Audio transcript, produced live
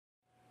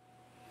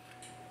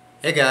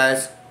Hey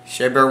guys,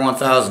 Bear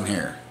 1000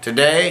 here.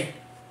 Today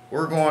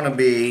we're going to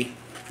be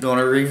doing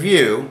a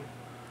review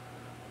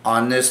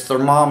on this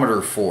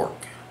thermometer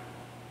fork.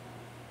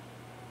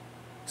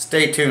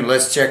 Stay tuned,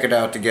 let's check it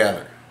out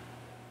together.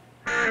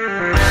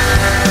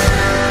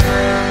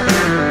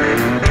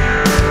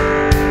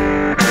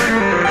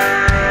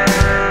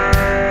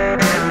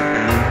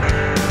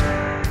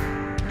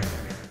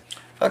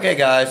 Okay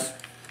guys,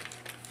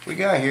 we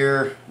got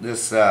here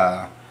this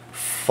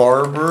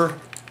Farberware.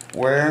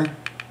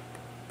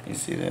 You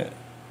see that?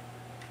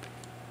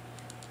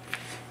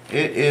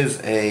 It is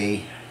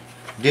a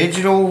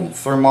digital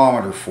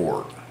thermometer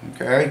fork,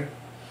 okay?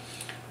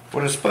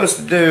 What it's supposed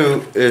to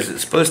do is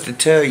it's supposed to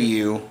tell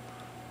you,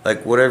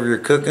 like whatever you're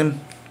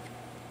cooking,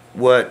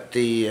 what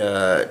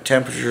the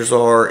temperatures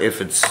are,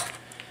 if it's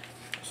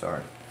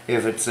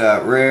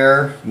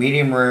rare,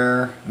 medium,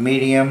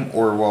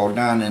 or well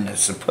done, and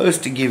it's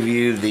supposed to give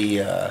you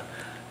the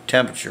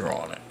temperature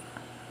on it.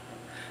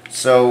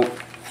 So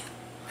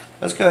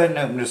let's go ahead and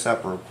open this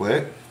up real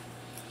quick.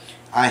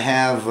 I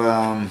have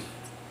a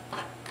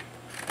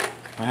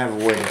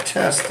way to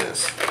test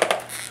this.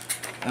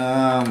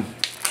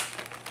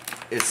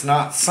 It's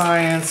not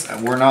science.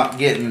 We're not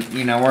getting,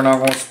 we're not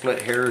going to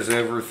split hairs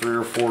over 3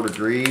 or 4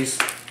 degrees.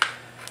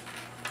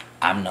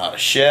 I'm not a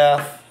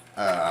chef.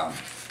 My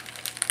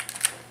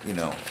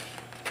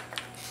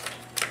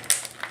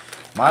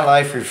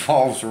life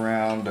revolves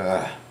around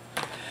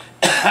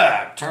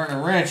turning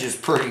wrenches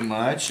pretty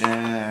much,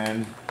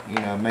 and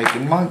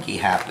making Monkey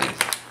happy.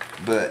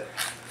 But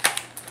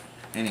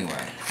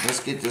anyway,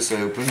 let's get this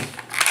open.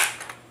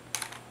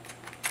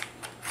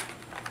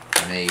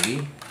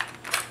 Maybe.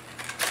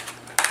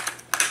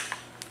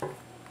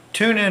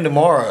 Tune in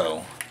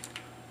tomorrow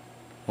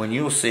when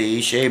you'll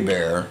see Shea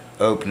Bear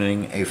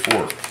opening a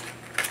fork.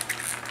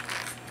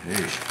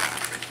 Okay,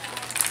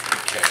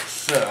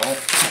 so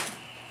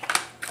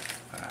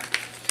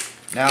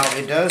now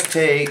it does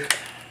take,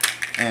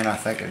 and I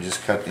think I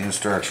just cut the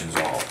instructions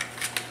off.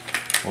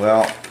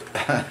 Well,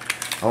 I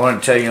want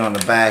to tell you on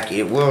the back,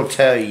 it will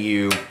tell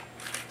you,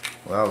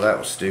 well, that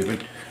was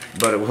stupid,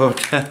 but it will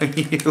tell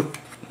you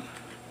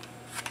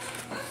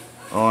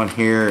on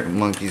here,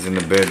 Monkey's in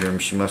the bedroom,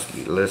 she must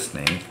be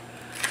listening,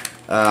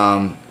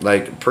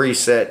 like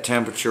preset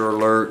temperature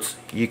alerts.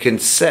 You can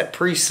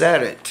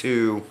preset it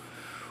to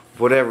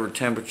whatever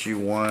temperature you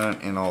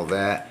want and all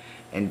that,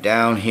 and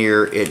down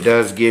here it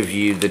does give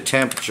you the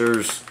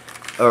temperatures,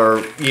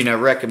 or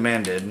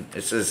recommended.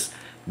 It says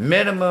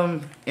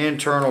minimum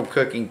internal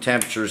cooking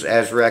temperatures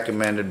as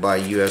recommended by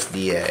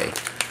USDA.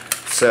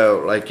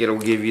 So like it'll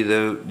give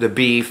you the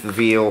beef, the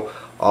veal,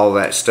 all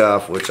that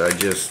stuff, which I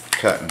just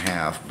cut in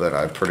half, but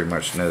I pretty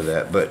much know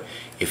that. But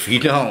if you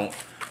don't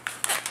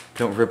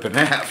rip it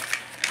in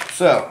half.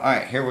 So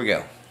alright, here we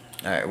go.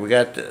 Alright, we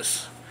got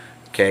this.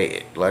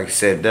 Okay, like I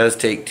said, it does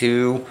take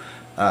 2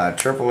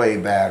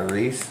 AAA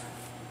batteries,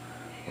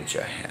 which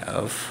I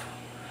have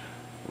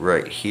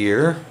right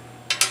here,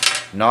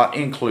 not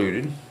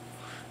included.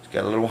 It's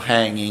got a little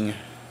hanging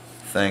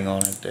thing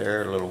on it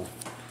there, a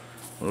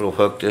little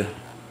hook to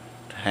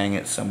hang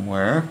it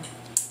somewhere.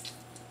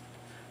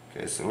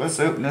 Okay, so let's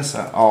open this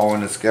up. Oh,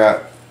 and it's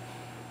got,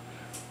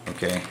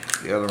 okay,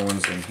 the other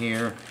one's in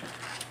here,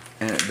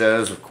 and it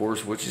does, of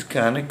course, which is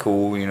kind of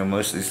cool.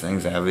 Most of these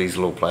things have these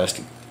little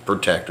plastic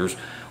protectors,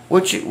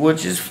 which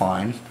is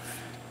fine.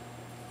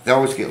 They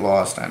always get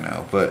lost, I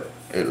know, but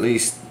at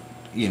least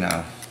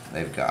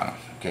they've got them.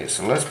 Okay,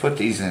 so let's put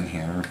these in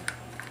here.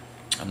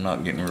 I'm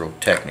not getting real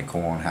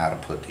technical on how to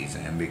put these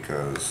in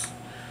because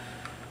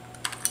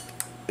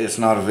it's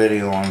not a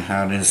video on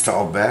how to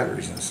install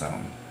batteries and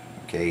something.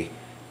 Okay,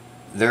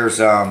 there's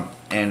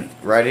and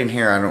right in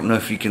here, I don't know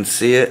if you can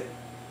see it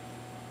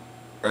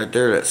right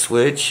there, that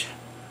switch,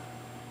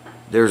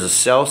 there's a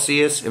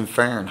Celsius and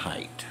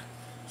Fahrenheit,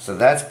 so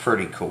that's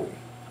pretty cool.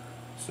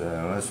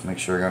 So let's make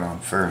sure I got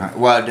on Fahrenheit.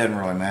 Well, it doesn't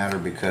really matter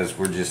because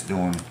we're just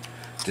doing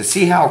to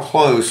see how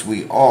close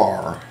we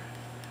are,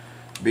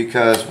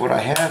 because what I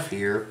have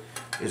here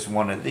is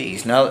one of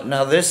these.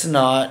 Now this is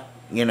not,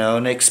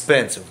 an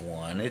expensive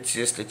one. It's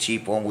just a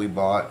cheap one we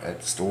bought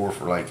at the store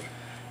for like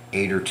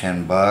 8 or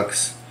 10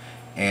 bucks.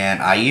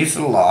 And I use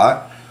it a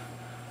lot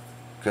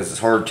because it's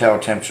hard to tell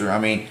temperature. I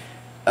mean,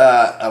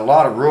 a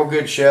lot of real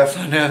good chefs,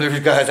 I know there's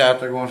guys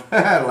out there going,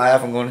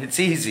 laughing, going, it's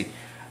easy.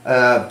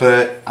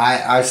 But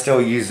I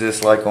still use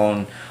this like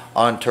on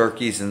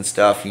turkeys and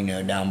stuff,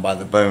 down by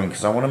the bone,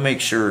 because I want to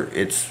make sure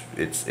it's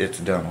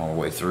done all the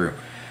way through.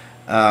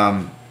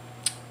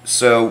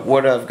 So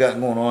what I've got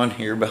going on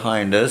here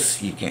behind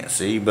us, you can't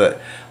see,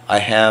 but I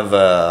have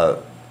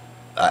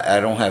I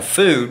don't have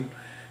food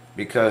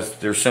because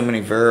there's so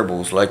many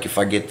variables. Like if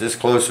I get this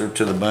closer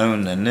to the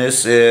bone than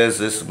this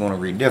is going to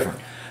read different.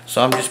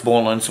 So I'm just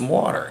boiling some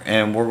water,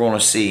 and we're going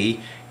to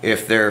see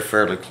if they're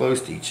fairly close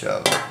to each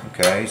other.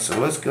 Okay, so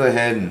let's go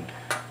ahead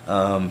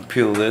and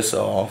peel this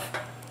off.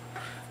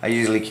 I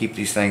usually keep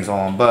these things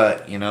on,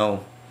 but you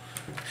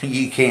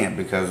can't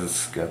because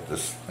it's got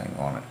this thing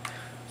on it.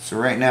 So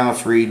right now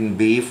it's reading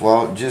beef.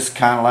 Well, just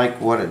kind of like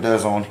what it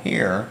does on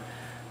here.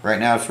 Right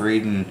now it's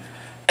reading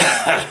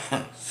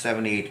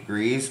 78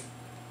 degrees.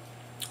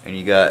 And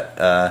you got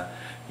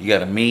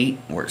a meat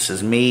where it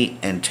says meat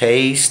and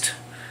taste.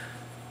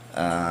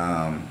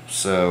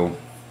 So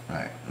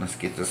alright, let's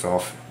get this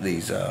off,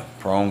 these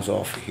prongs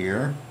off of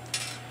here,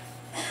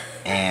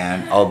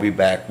 and I'll be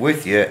back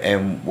with you.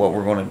 And what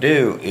we're going to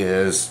do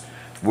is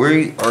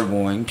we are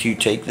going to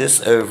take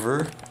this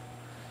over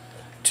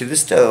to the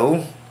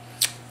stove,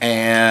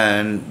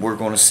 and we're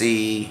going to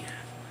see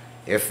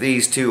if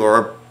these two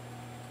are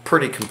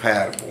pretty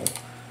compatible.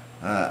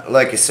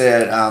 Like I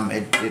said,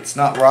 it's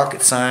not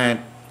rocket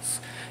science.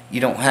 You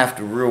don't have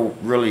to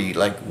really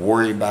like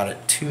worry about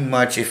it too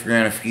much if you're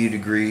in a few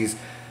degrees.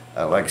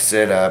 Like I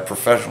said,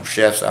 professional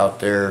chefs out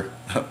there,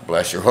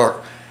 bless your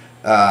heart,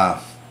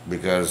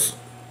 because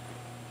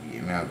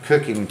you know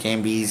cooking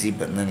can be easy,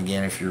 but then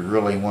again, if you're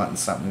really wanting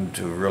something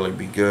to really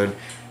be good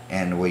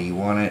and the way you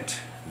want it,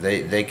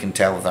 they can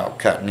tell without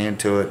cutting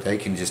into it. They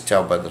can just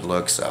tell by the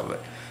looks of it.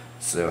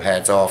 So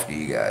hats off to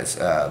you guys,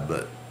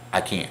 but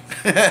I can't.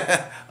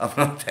 I'm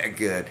not that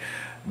good.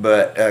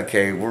 But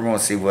okay, we're going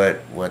to see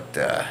what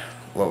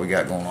we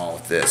got going on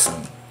with this,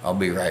 and I'll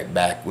be right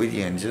back with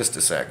you in just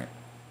a second.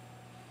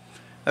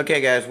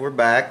 Okay guys, we're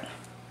back.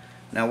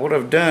 Now what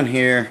I've done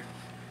here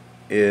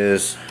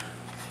is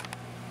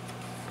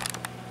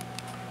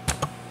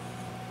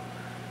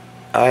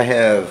I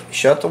have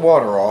shut the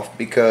water off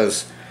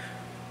because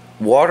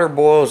water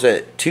boils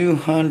at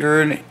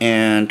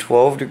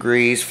 212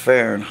 degrees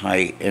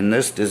Fahrenheit, and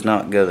this does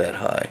not go that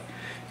high.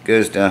 It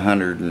goes to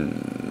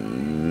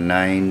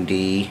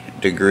 190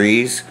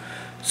 degrees.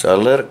 So I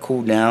let it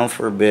cool down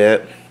for a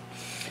bit.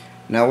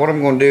 Now what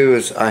I'm going to do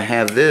is I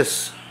have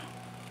this.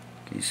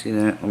 Can you see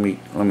that? Let me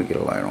get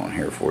a light on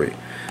here for you.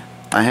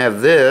 I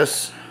have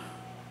this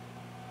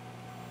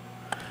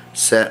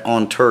set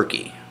on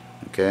turkey.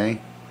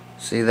 Okay,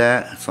 see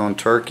that? It's on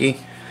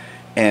turkey.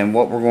 And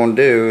what we're going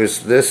to do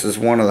is, this is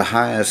one of the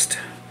highest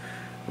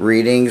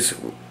readings,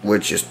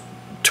 which is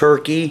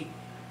turkey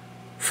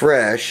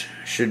fresh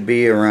should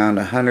be around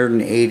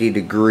 180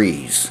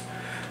 degrees.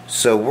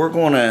 So we're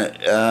going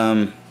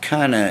to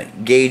kind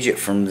of gauge it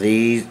from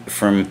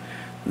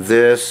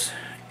this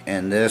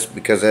and this,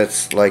 because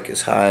that's like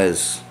as high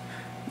as,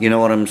 you know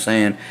what I'm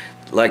saying.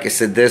 Like I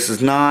said, this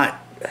is not,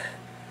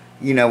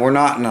 you know, we're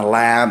not in a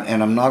lab,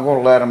 and I'm not going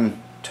to let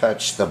them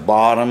touch the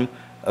bottom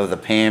of the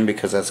pan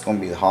because that's going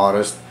to be the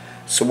hottest.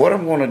 So what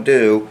I'm going to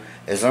do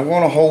is I'm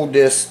going to hold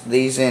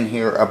these in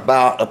here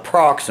about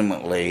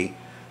approximately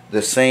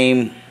the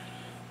same,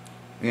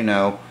 you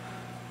know,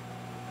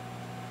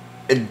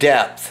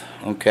 depth,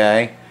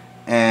 okay?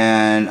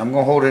 And I'm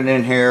going to hold it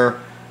in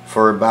here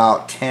for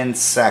about 10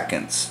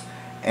 seconds,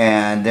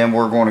 and then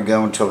we're going to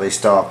go until they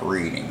stop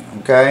reading,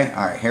 okay?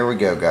 Alright, here we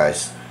go,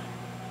 guys.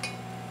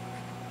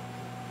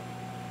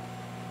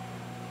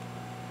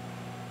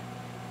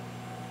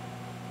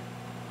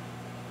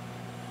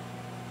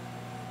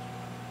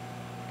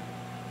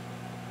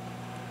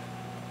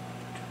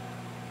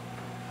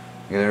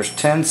 There's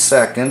 10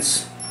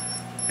 seconds,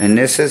 and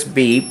this has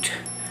beeped.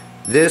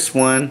 This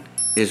one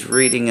is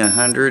reading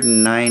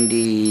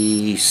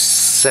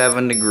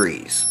 197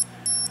 degrees.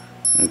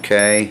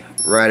 Okay,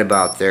 right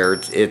about there.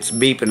 It's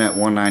beeping at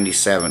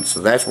 197,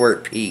 so that's where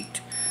it peaked.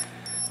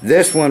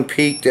 This one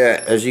peaked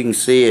at, as you can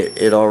see,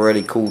 it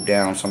already cooled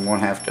down, so I'm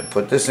going to have to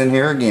put this in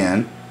here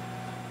again.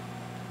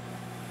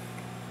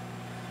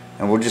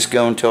 And we'll just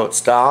go until it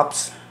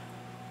stops.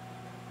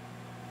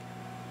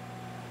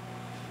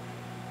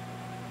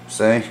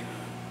 See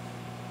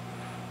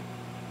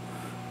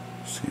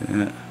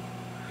that?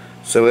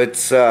 So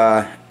it's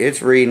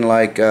reading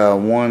like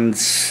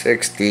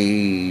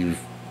 160.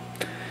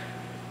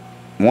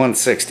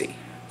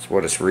 That's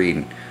what it's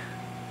reading.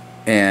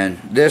 And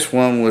this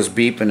one was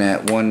beeping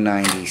at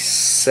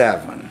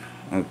 197.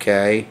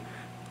 Okay,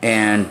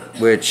 and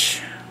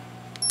which,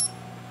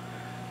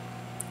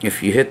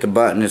 if you hit the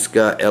button, it's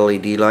got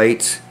LED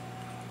lights,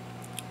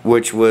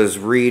 which was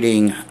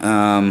reading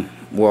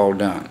well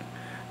done.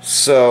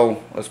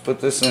 So let's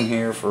put this in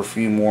here for a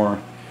few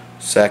more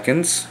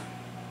seconds.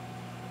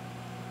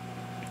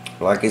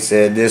 Like I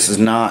said, this is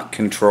not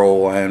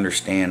control. I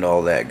understand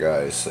all that,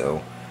 guys,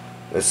 so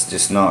let's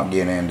just not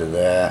get into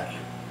that. You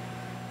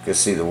can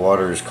see the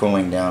water is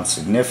cooling down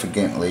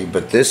significantly,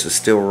 but this is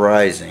still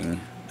rising.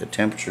 The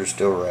temperature is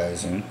still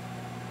rising.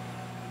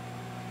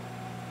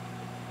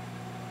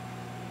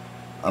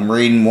 I'm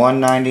reading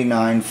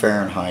 199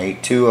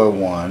 Fahrenheit,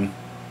 201.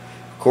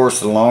 Of course,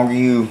 the longer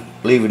you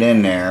leave it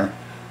in there,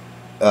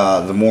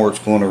 the more it's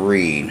going to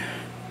read.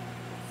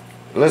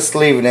 Let's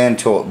leave it in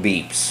until it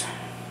beeps.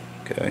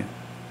 Okay.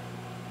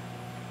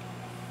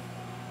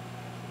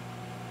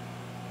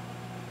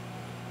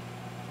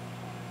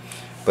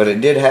 But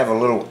it did have a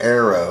little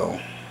arrow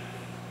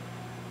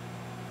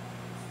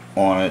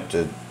on it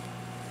to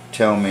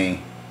tell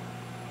me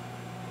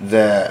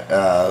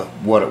that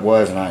what it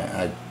was, and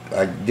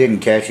I didn't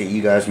catch it.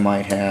 You guys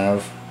might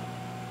have.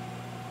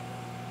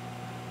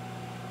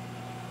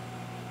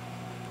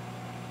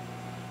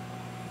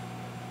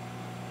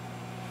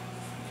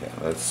 Okay,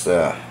 let's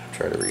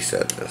try to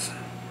reset this.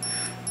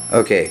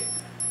 Okay.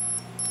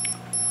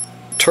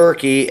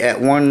 Turkey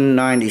at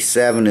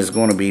 197 is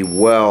going to be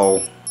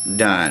well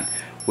done,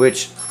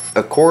 which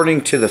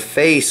according to the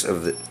face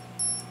of the,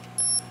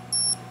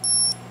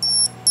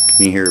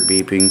 can you hear it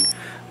beeping?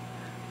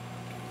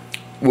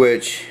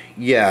 Which,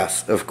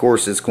 yes, of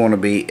course it's going to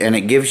be, and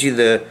it gives you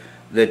the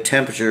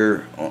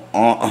temperature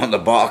on the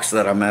box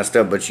that I messed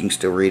up, but you can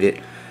still read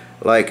it.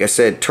 Like I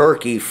said,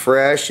 turkey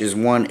fresh is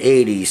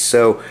 180.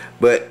 So,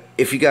 but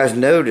if you guys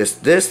notice,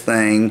 this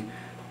thing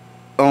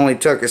only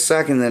took a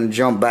second, then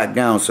jumped back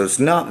down, so it's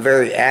not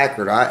very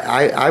accurate.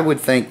 I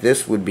would think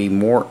this would be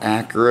more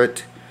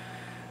accurate,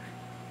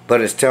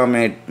 but it's telling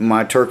me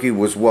my turkey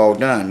was well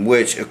done,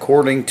 which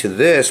according to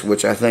this,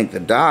 which I think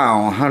the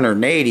dial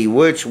 180,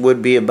 which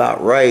would be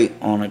about right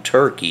on a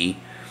turkey.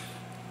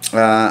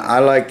 I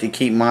like to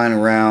keep mine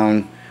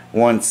around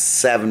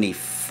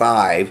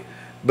 175,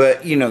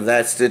 but you know,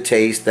 that's the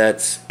taste,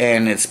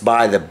 and it's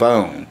by the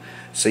bone,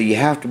 so you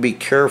have to be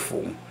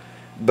careful.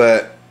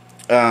 But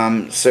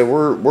so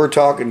we're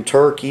talking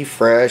turkey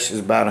fresh is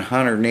about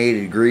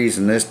 180 degrees,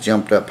 and this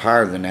jumped up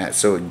higher than that,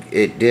 so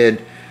it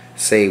did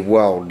say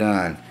well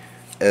done.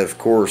 Of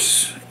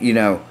course, you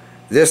know,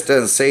 this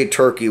doesn't say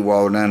turkey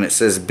well done, it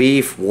says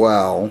beef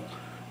well,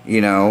 you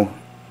know,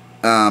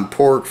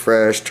 pork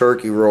fresh,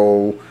 turkey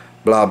roll,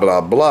 blah blah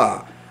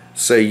blah.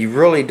 So you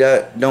really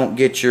don't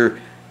get your,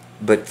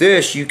 but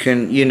this you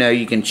can, you know,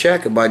 you can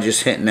check it by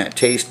just hitting that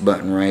taste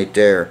button right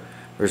there.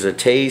 There's a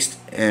taste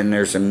and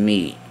there's a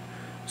meat.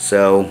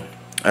 So,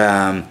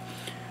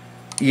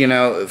 you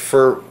know,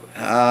 for,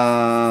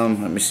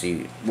 let me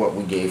see what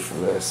we gave for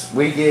this.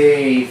 We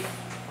gave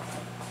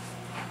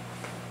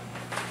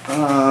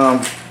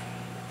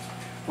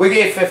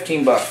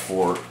 15 bucks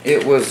for it.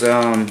 It was,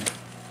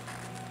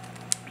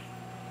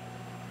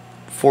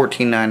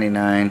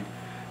 $14.99.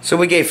 So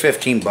we gave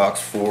 15 bucks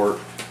for it.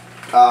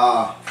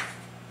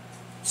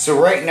 So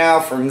right now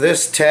from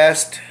this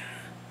test,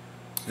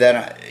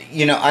 that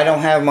you know, I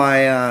don't have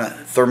my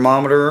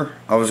thermometer.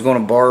 I was going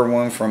to borrow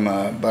one from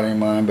a buddy of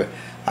mine, but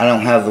I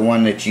don't have the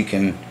one that you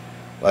can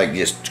like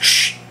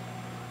just,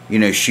 you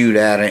know, shoot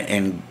at it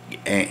and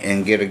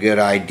get a good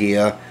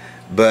idea.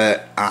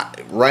 But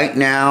right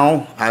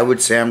now I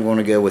would say I'm going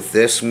to go with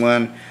this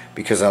one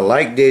because I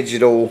like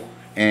digital,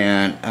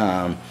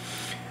 and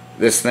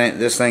this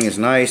thing is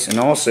nice. And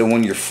also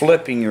when you're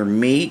flipping your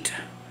meat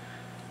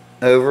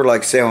over,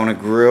 like say on a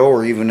grill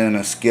or even in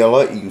a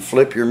skillet, you can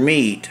flip your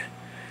meat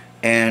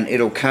and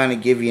it'll kind of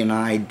give you an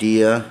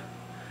idea.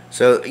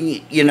 So,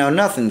 you know,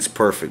 nothing's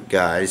perfect,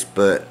 guys,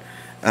 but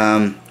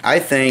I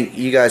think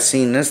you guys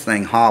seen this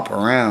thing hop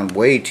around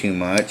way too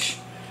much.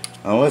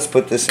 Let's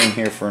put this in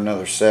here for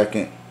another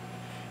second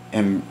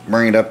and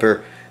bring it up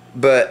here.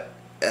 But,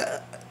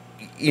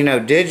 you know,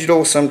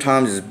 digital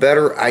sometimes is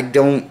better. I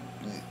don't,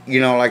 you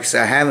know, like I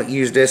said, I haven't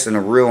used this in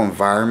a real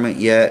environment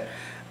yet,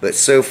 but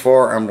so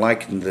far I'm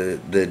liking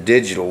the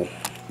digital,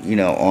 you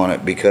know, on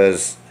it,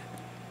 because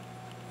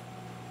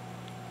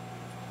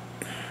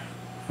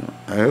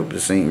I hope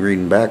this ain't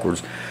reading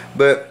backwards,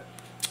 but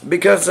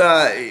because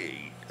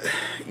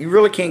you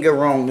really can't go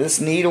wrong.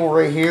 This needle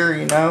right here,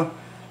 you know,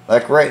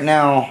 like right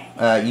now,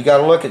 you got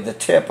to look at the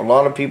tip. A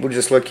lot of people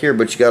just look here,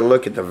 but you got to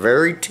look at the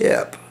very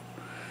tip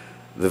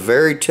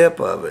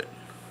of it.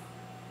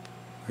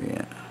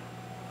 Yeah,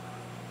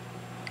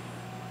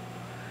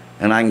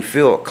 and I can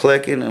feel it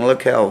clicking, and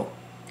look how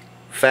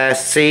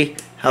fast. See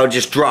how it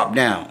just dropped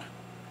down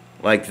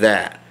like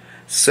that.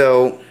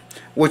 So,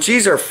 which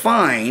these are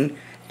fine.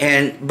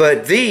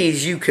 But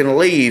these you can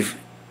leave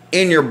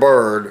in your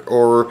bird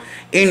or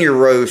in your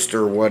roast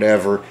or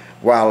whatever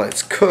while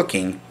it's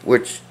cooking,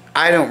 which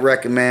I don't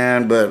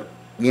recommend, but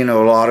you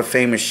know, a lot of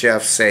famous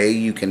chefs say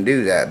you can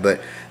do that.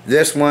 But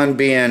this one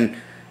being,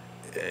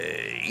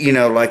 you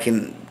know, like a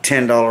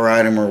 $10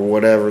 item or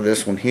whatever,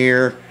 this one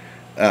here,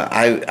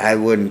 I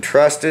wouldn't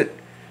trust it.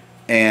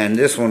 And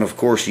this one, of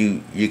course,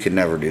 you could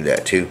never do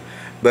that too.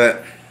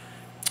 But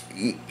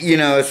you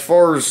know, as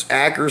far as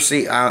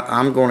accuracy,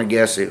 I'm going to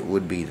guess it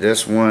would be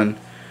this one.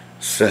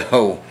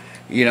 So,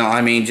 you know, I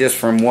mean, just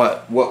from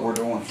what we're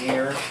doing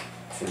here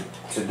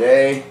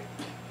today,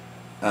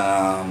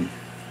 I've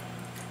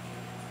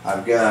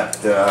got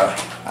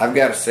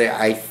to say,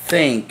 I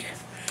think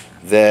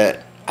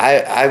that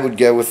I would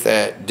go with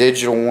that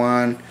digital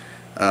one.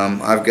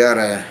 I've got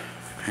to,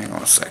 hang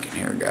on a second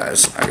here,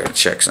 guys. I got to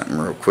check something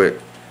real quick.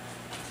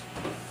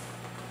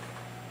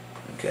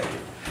 Okay.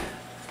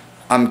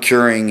 I'm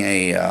curing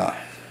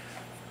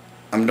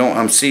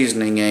I'm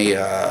seasoning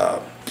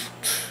a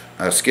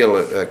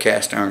skillet, a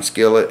cast iron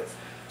skillet.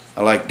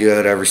 I like to do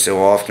it every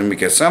so often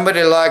because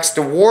somebody likes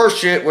to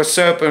wash it with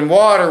soap and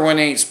water when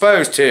they ain't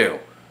supposed to.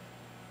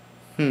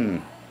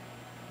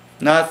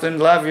 Nothing,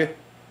 love you.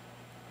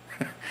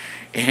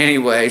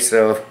 Anyway,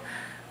 so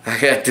I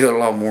got to do it a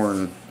lot more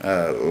than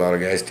a lot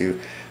of guys do.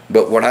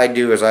 But what I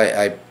do is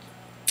I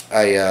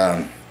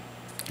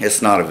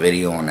it's not a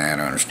video on that,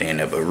 I understand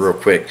that, but real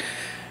quick,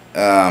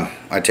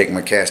 I take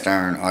my cast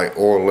iron, I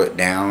oil it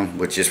down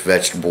with just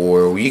vegetable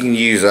oil. You can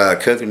use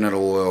coconut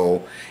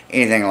oil,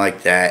 anything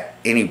like that,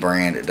 any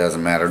brand, it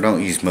doesn't matter.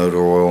 Don't use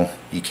motor oil.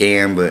 You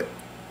can, but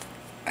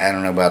I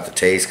don't know about the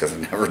taste because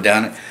I've never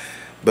done it.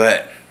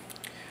 But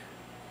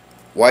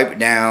wipe it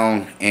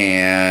down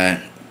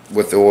and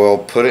with the oil,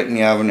 put it in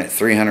the oven at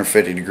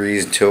 350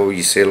 degrees until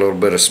you see a little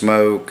bit of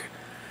smoke.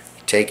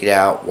 You take it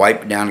out,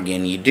 wipe it down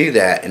again. You do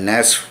that, and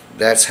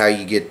that's how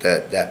you get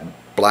that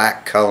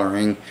black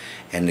coloring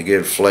and the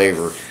good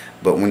flavor.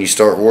 But when you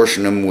start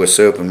washing them with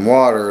soap and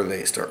water,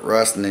 they start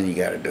rusting, and you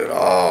got to do it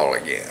all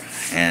again,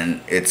 and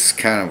it's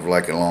kind of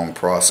like a long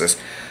process.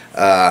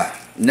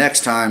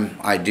 Next time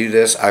I do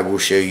this, I will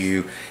show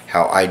you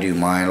how I do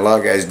mine. A lot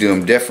of guys do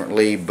them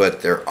differently,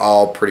 but they're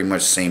all pretty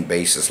much the same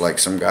basis. Like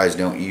some guys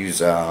don't use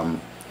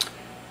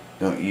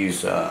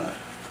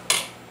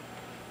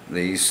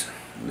these,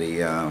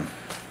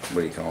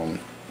 what do you call them?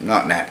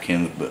 Not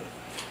napkins, but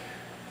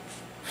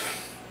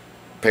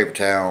paper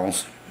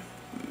towels,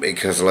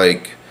 because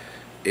like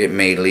it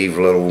may leave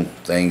little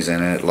things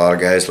in it. A lot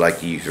of guys like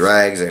to use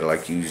rags, they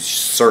like to use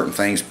certain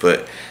things,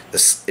 but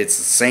it's the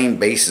same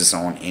basis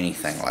on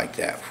anything like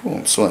that. Whew,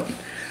 I'm sweating.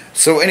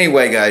 So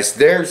anyway, guys,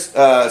 there's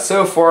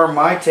so far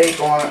my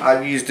take on it.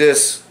 I've used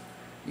this,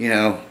 you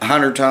know,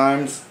 100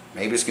 times.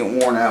 Maybe it's getting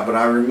worn out, but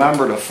I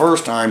remember the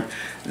first time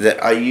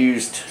that I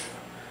used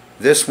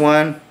this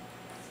one,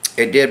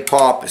 it did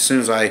pop as soon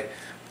as I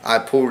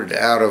pulled it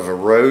out of a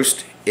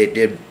roast. It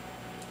did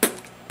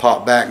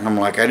pop back, and I'm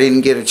like, I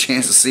didn't get a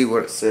chance to see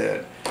what it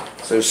said.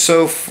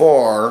 So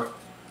far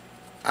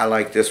I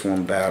like this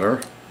one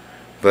better,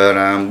 but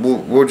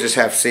we'll just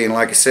have to see. And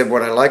like I said,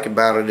 what I like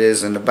about it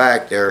is in the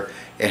back there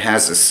it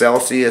has a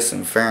Celsius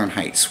and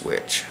Fahrenheit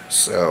switch,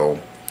 so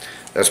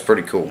that's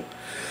pretty cool.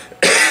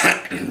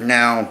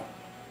 Now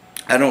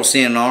I don't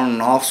see an on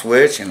and off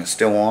switch, and it's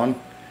still on,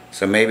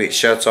 so maybe it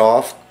shuts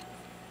off.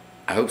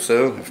 I hope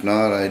so. If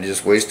not, I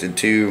just wasted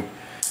 2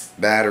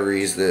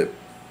 batteries that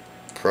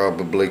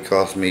probably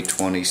cost me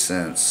 20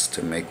 cents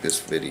to make this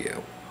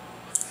video.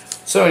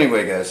 So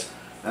anyway, guys,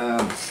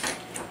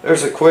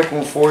 there's a quick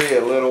one for you.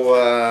 A little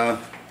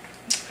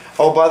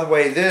oh, by the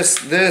way,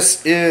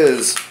 this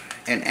is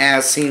an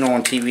as seen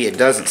on TV. It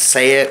doesn't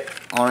say it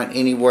on it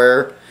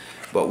anywhere,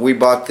 but we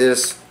bought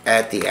this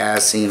at the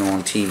as seen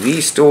on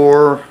TV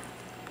store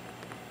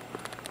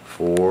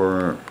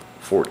for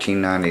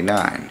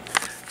 $14.99.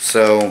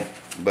 So,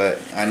 but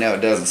I know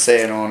it doesn't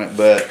say it on it,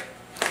 but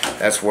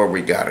that's where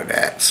we got it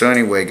at. So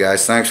anyway,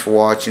 guys, thanks for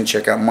watching.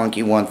 Check out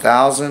Monkey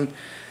 1000,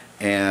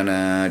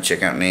 and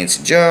check out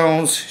Nancy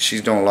Jones.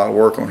 She's doing a lot of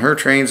work on her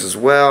trains as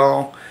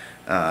well.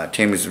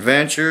 Tammy's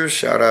Adventures,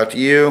 shout out to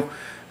you.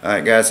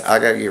 Alright, guys, I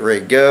gotta get ready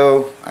to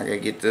go. I gotta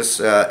get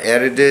this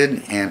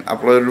edited and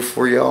uploaded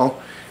for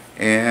y'all,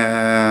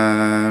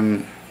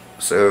 and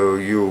so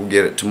you'll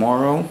get it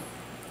tomorrow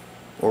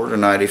or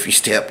tonight if you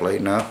stay up late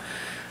enough.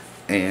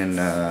 And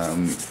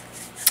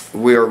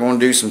we are going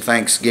to do some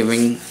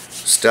Thanksgiving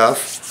stuff,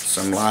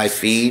 some live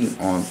feed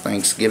on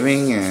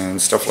Thanksgiving and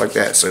stuff like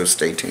that, so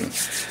stay tuned.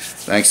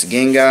 Thanks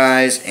again,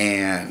 guys,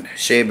 and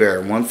Shea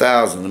Bear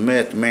 1000, the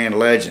myth, the man, the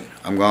legend.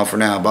 I'm gone for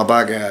now. Bye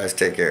bye, guys.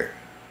 Take care.